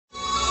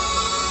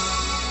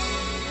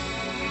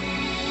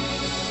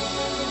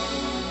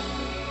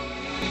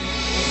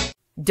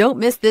Don't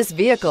miss this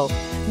vehicle.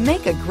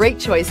 Make a great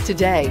choice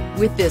today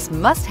with this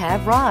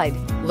must-have ride.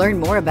 Learn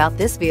more about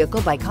this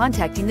vehicle by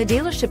contacting the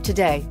dealership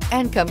today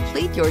and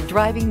complete your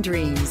driving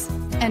dreams.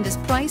 And is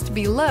priced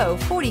below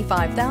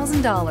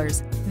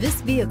 $45,000.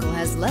 This vehicle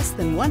has less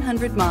than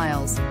 100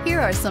 miles.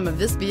 Here are some of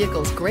this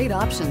vehicle's great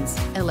options: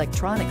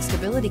 electronic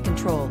stability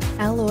control,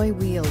 alloy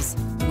wheels,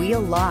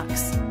 wheel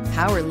locks,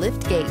 power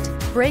lift gate,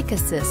 brake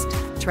assist,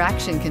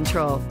 traction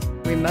control,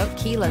 remote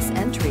keyless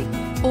entry,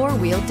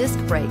 four-wheel disc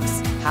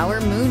brakes, power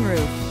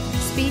moonroof,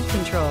 speed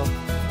control.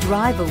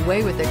 Drive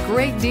away with a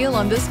great deal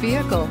on this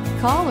vehicle.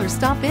 Call or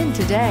stop in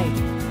today.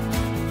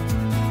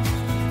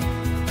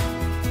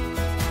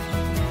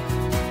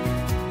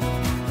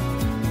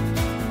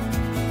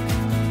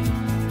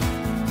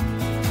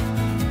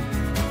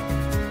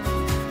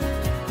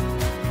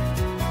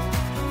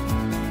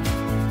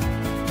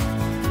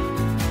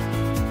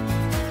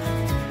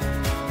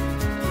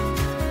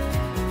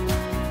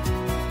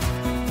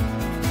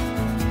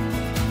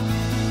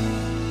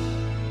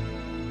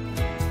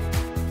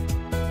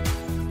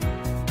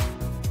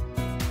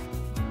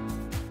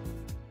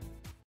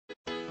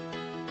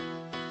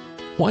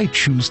 Why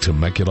choose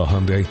Temecula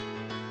Hyundai?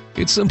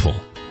 It's simple.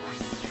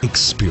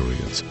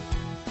 Experience.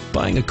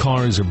 Buying a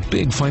car is a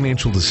big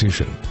financial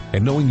decision,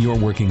 and knowing you're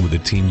working with a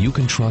team you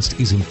can trust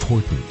is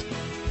important.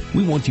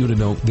 We want you to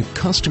know that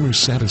customer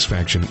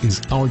satisfaction is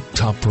our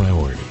top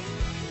priority.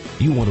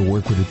 You want to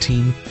work with a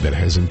team that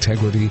has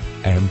integrity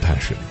and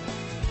passion.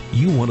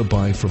 You want to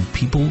buy from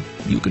people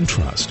you can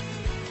trust.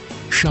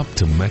 Shop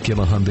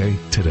Temecula Hyundai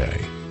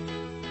today.